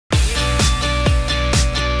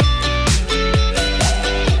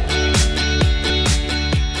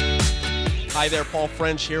Hi there, Paul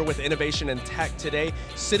French here with Innovation and Tech today,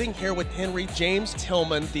 sitting here with Henri-James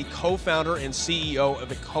Tieleman, the co-founder and CEO of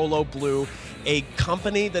EcoloBlue, a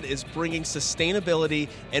company that is bringing sustainability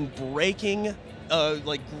and breaking,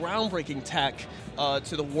 groundbreaking tech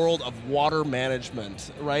to the world of water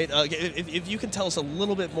management, right? If you can tell us a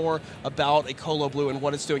little bit more about EcoloBlue and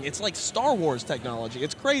what it's doing. It's like Star Wars technology.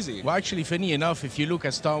 It's crazy. Well, actually, funny enough, if you look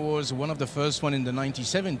at Star Wars, one of the first one in the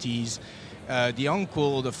 1970s, the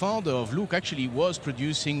uncle, the father of Luke, actually was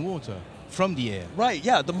producing water from the air. Right.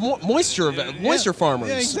 Yeah. The moisture farmers.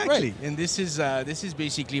 Yeah, exactly. Right. And this is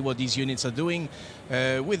basically what these units are doing,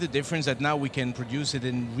 with the difference that now we can produce it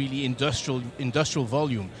in really industrial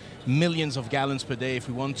volume. Millions of gallons per day if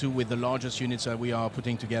we want to, with the largest units that we are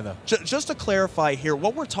putting together. Just to clarify here,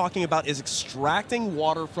 what we're talking about is extracting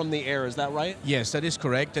water from the air, is that right? Yes, that is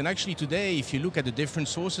correct. And actually today, if you look at the different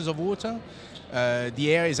sources of water,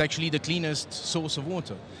 the air is actually the cleanest source of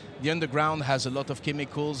water. The underground has a lot of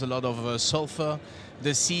chemicals, a lot of sulfur.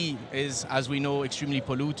 The sea is, as we know, extremely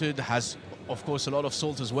polluted, has of course a lot of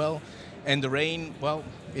salt as well. And the rain, well,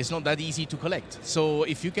 it's not that easy to collect. So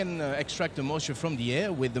if you can extract the moisture from the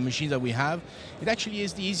air with the machines that we have, it actually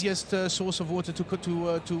is the easiest source of water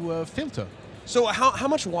to filter. So how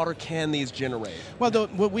much water can these generate? Well,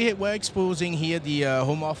 we're exposing here the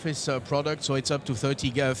home office product, so it's up to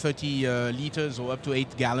 30 liters or up to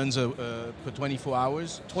 8 gallons per 24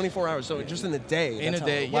 hours. 24 hours, so just in a day? In a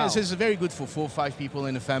day, wow. Yes, it's very good for 4 or 5 people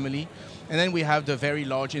in a family. And then we have the very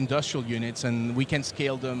large industrial units, and we can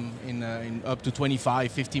scale them in up to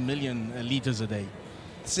 25, 50 million liters a day.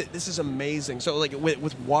 This is amazing. So, like,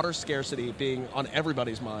 with water scarcity being on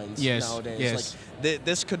everybody's minds nowadays, yes. Like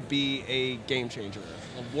this could be a game changer,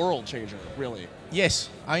 a world changer, really. Yes,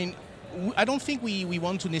 I don't think we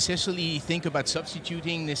want to necessarily think about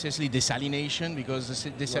substituting necessarily desalination, because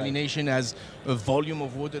desalination has a volume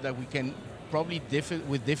of water that we can probably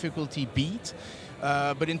with difficulty beat.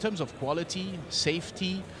 But in terms of quality,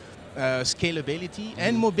 safety, scalability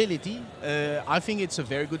and mobility, I think it's a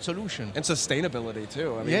very good solution. And sustainability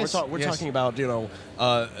too. I mean, yes, we're talking about, you know,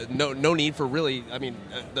 no need for really. I mean,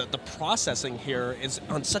 the processing here is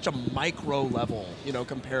on such a micro level, you know,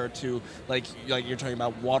 compared to like you're talking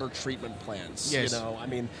about water treatment plants. Yes. You know, I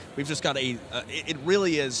mean, we've just got it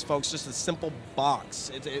really is, folks, just a simple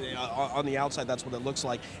box. On the outside, that's what it looks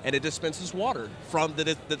like, and it dispenses water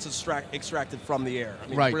that's extracted from the air. I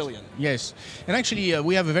mean, right. Brilliant. Yes, and actually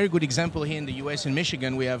we have a very good example here in the US, in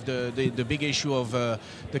Michigan. We have the big issue of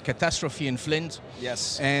the catastrophe in Flint.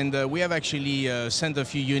 Yes. And we have actually sent a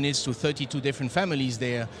few units to 32 different families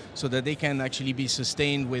there, so that they can actually be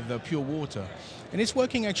sustained with pure water. And it's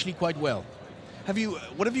working actually quite well.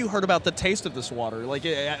 What have you heard about the taste of this water? Like,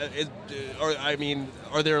 are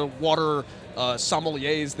there water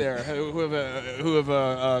sommeliers there who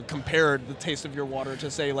have compared the taste of your water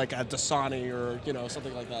to, say, like a Dasani or, you know,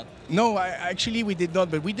 something like that? No, actually we did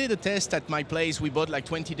not, but we did a test at my place. We bought like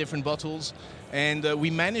 20 different bottles, and we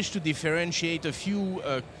managed to differentiate a few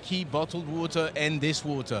key bottled water and this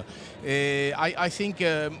water. I think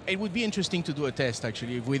it would be interesting to do a test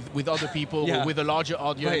actually with other people, yeah. with a larger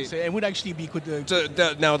audience. Right. It would actually be good.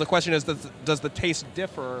 Now the question is, does the taste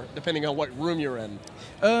differ depending on what room you're in?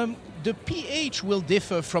 The pH will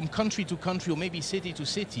differ from country to country, or maybe city to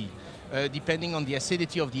city, depending on the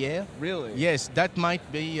acidity of the air. Really? Yes, that might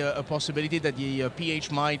be a possibility, that the pH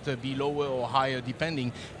might be lower or higher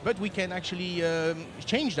depending. But we can actually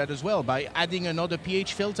change that as well. By adding another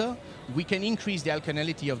pH filter, we can increase the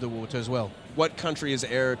alkalinity of the water as well. What country's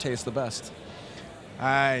air tastes the best?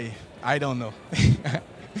 I don't know.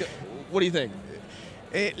 What do you think?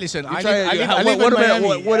 Listen, I live in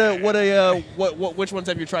Miami. Which ones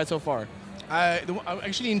have you tried so far?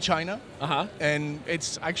 Actually in China, and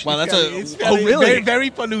it's actually really? very, very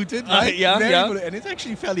polluted, right? Yeah. And it's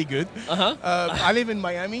actually fairly good. I live in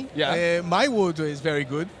Miami. Yeah. My water is very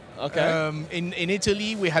good. Okay. In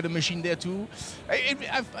Italy, we had a machine there too. I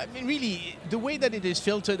mean, really, the way that it is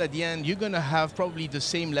filtered at the end, you're going to have probably the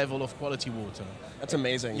same level of quality water. That's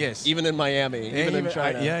amazing. Yes. Even in Miami, even in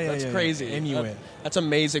China. That's crazy. Anywhere. That's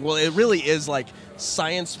amazing. Well, it really is like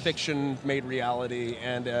science fiction made reality,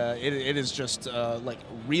 and it is just like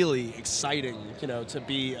really exciting, you know, to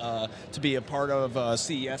be a part of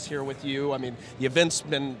CES here with you. I mean, the event's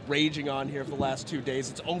been raging on here for the last 2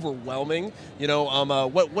 days. It's overwhelming. You know,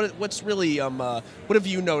 what what's really what have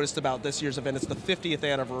you noticed about this year's event? It's the 50th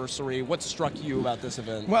anniversary. What struck you about this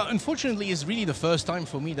event? Well, unfortunately, it's really the first time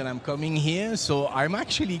for me that I'm coming here, so I'm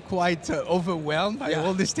actually quite overwhelmed by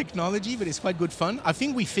all this technology, but it's quite good fun. I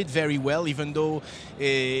think we fit very well, even though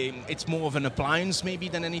it's more of an appliance maybe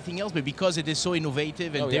than anything else, but because it is so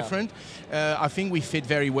innovative and different, I think we fit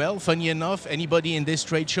very well. Funny enough, anybody in this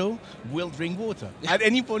trade show will drink water at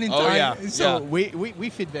any point in time, so we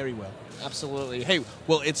fit very well. Absolutely. Hey,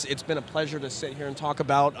 well, it's been a pleasure to sit here and talk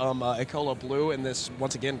about EcoloBlue and this,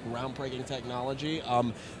 once again, groundbreaking technology.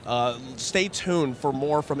 Stay tuned for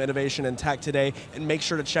more from Innovation and Tech today, and make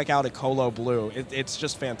sure to check out EcoloBlue. It's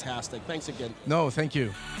just fantastic. Thanks again. No, thank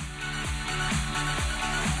you.